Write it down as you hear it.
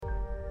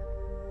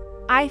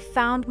I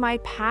found my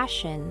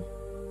passion.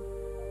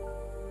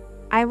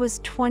 I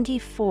was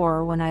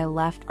 24 when I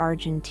left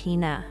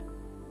Argentina.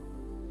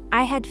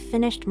 I had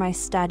finished my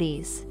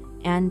studies,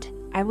 and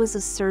I was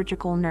a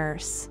surgical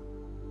nurse.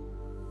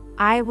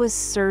 I was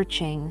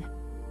searching.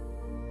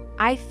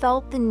 I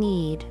felt the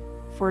need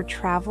for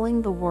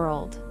traveling the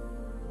world.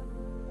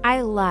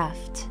 I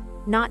left,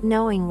 not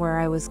knowing where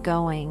I was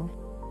going.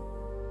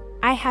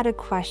 I had a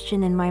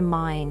question in my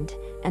mind,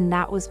 and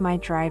that was my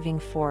driving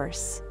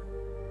force.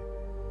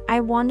 I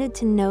wanted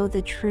to know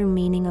the true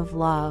meaning of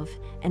love,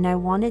 and I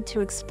wanted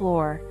to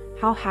explore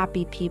how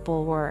happy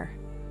people were.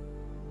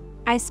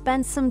 I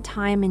spent some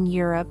time in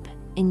Europe,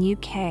 in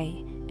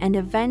UK, and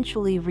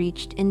eventually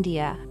reached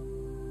India.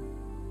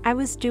 I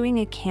was doing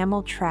a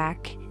camel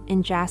trek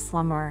in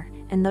Jaisalmer,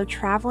 and though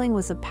traveling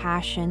was a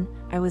passion,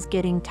 I was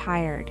getting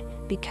tired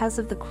because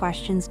of the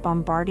questions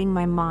bombarding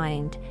my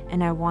mind,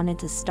 and I wanted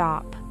to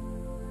stop.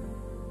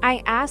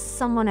 I asked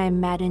someone I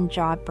met in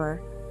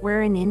Jodhpur,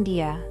 "Where in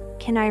India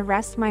can I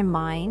rest my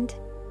mind?"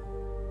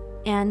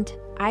 And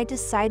I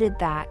decided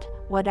that,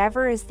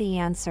 whatever is the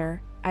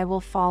answer, I will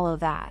follow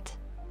that.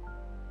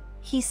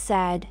 He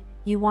said,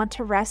 "You want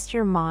to rest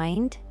your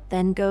mind?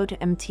 Then go to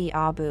Mt.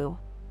 Abu."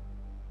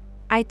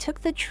 I took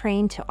the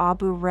train to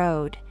Abu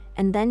Road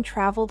and then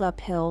traveled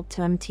uphill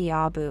to Mt.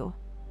 Abu.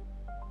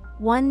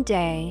 One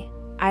day,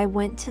 I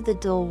went to the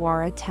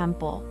Dilwara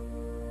temple.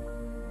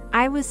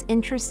 I was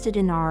interested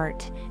in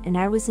art, and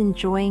I was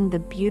enjoying the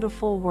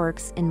beautiful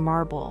works in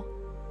marble.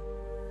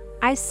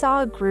 I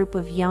saw a group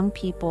of young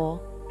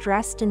people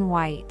dressed in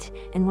white,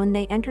 and when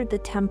they entered the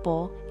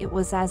temple, it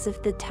was as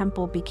if the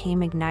temple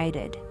became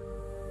ignited.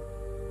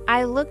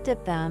 I looked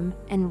at them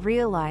and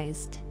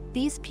realized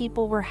these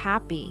people were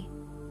happy.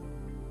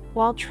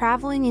 While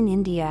traveling in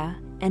India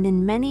and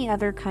in many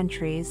other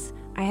countries,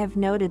 I have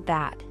noted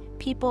that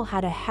people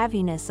had a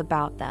heaviness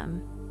about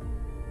them.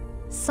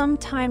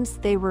 Sometimes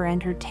they were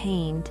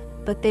entertained,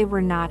 but they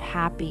were not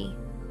happy.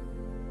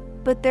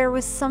 But there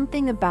was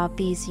something about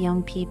these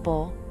young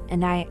people,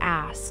 and I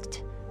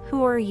asked,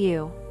 "Who are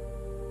you?"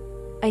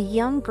 A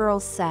young girl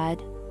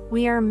said,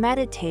 "We are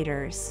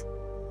meditators."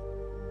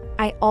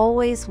 I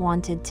always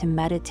wanted to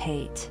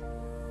meditate.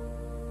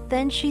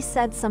 Then she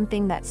said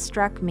something that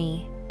struck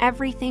me,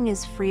 "Everything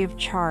is free of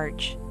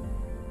charge."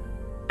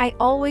 I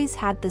always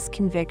had this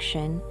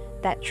conviction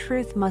that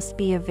truth must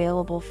be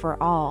available for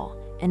all,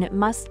 and it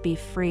must be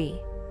free.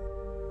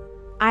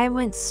 I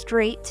went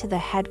straight to the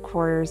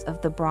headquarters of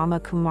the Brahma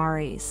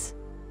Kumaris.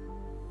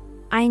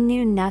 I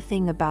knew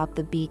nothing about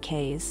the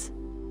BKs.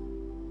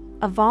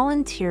 A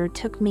volunteer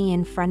took me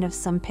in front of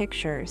some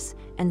pictures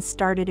and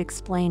started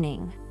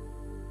explaining.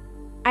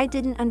 I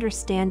didn't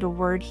understand a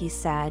word he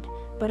said,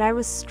 but I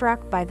was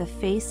struck by the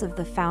face of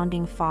the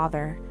founding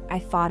father. I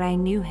thought I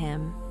knew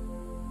him.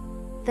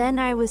 Then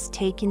I was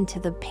taken to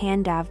the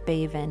Pandav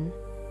Bhavan.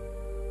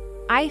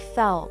 I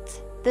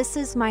felt, this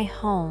is my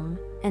home,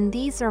 and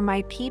these are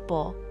my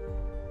people.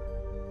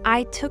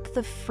 I took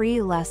the free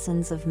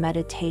lessons of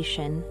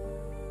meditation.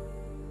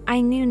 I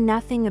knew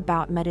nothing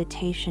about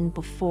meditation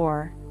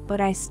before,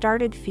 but I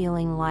started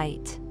feeling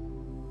light.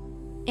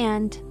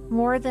 And,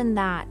 more than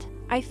that,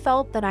 I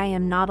felt that I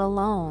am not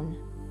alone.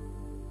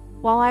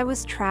 While I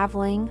was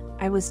traveling,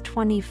 I was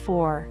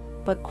 24,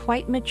 but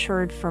quite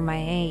matured for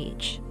my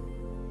age.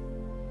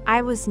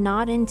 I was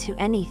not into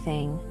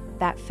anything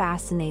that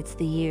fascinates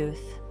the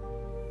youth.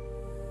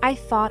 I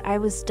thought I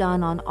was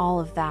done on all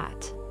of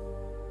that.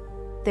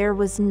 There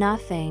was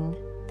nothing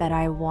that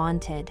I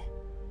wanted.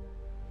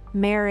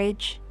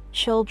 Marriage,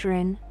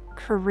 children,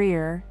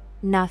 career,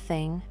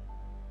 nothing.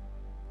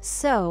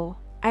 So,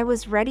 I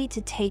was ready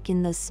to take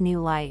in this new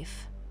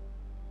life.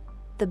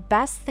 The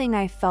best thing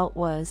I felt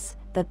was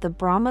that the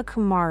Brahma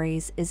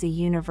Kumaris is a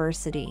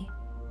university.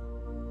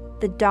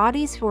 The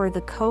Dadis, who are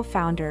the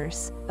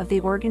co-founders of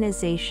the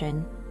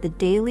organization, the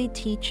daily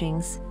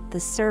teachings, the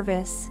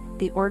service,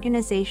 the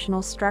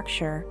organizational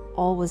structure,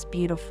 all was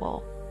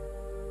beautiful.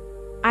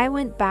 I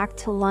went back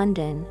to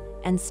London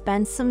and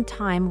spent some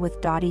time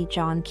with Dadi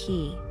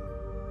Janki.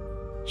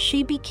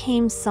 She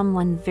became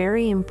someone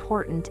very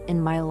important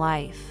in my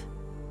life.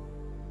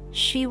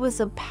 She was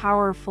a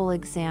powerful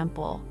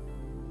example.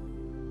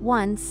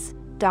 Once,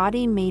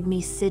 Dadi made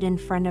me sit in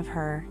front of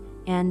her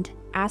and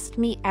asked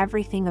me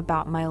everything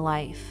about my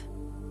life.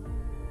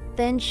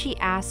 Then she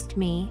asked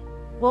me,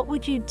 "What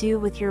would you do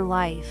with your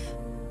life?"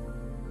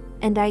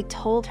 And I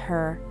told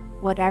her,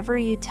 "Whatever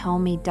you tell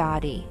me,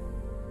 Dadi."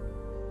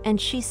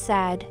 And she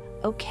said,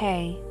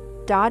 "Okay,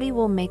 Dadi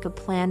will make a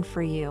plan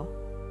for you."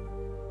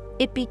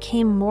 It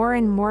became more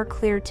and more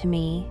clear to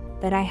me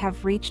that I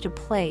have reached a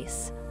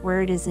place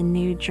where it is a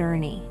new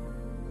journey.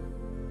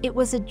 It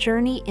was a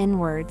journey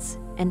inwards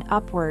and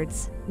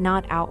upwards,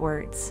 not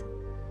outwards.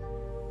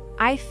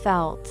 I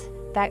felt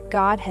that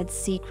God had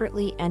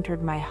secretly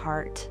entered my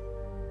heart.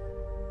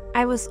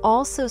 I was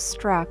also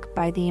struck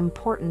by the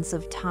importance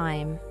of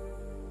time.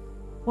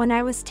 When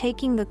I was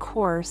taking the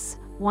course,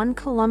 one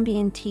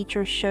Colombian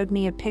teacher showed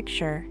me a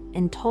picture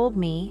and told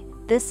me,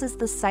 "This is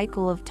the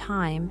cycle of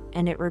time,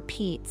 and it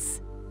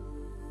repeats."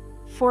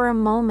 For a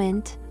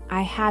moment,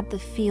 I had the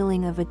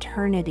feeling of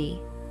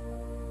eternity.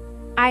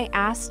 I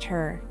asked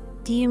her,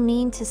 "Do you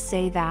mean to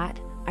say that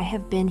I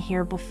have been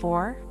here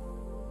before?"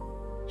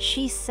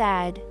 She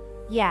said,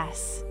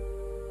 "Yes."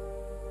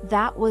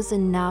 That was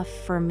enough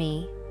for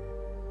me,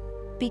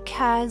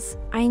 because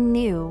I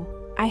knew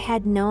I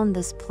had known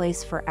this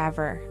place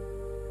forever.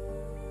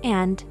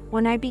 And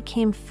when I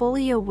became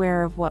fully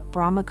aware of what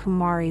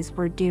Brahmakumaris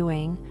were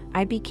doing,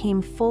 I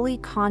became fully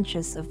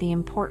conscious of the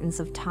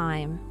importance of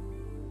time.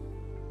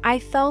 I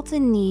felt a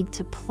need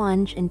to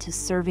plunge into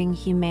serving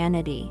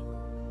humanity.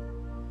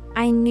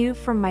 I knew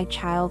from my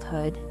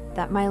childhood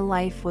that my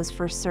life was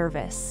for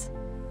service.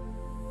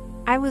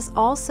 I was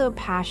also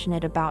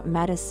passionate about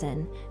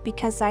medicine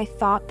because I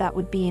thought that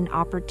would be an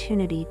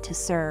opportunity to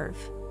serve.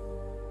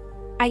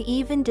 I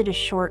even did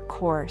a short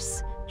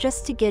course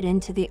just to get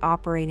into the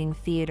operating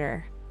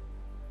theater.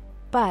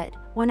 But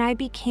when I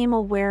became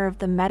aware of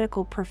the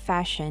medical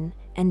profession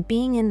and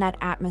being in that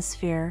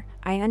atmosphere,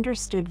 I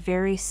understood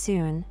very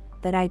soon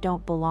that I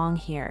don't belong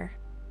here.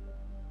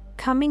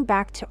 Coming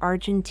back to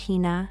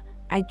Argentina,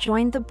 I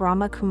joined the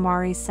Brahma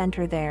Kumari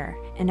Center there,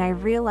 and I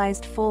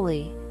realized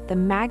fully the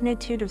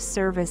magnitude of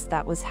service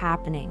that was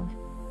happening.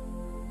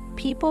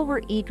 People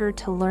were eager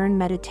to learn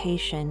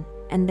meditation,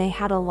 and they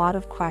had a lot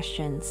of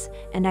questions,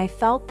 and I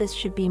felt this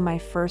should be my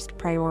first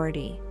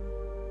priority.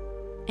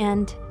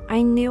 And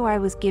I knew I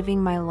was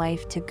giving my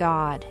life to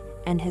God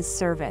and His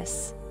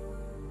service.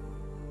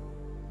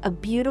 A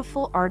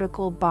beautiful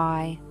article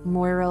by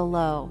Moira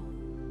Lowe,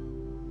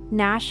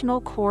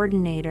 National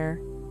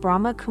Coordinator,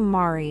 Brahma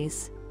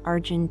Kumaris,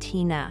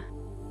 Argentina.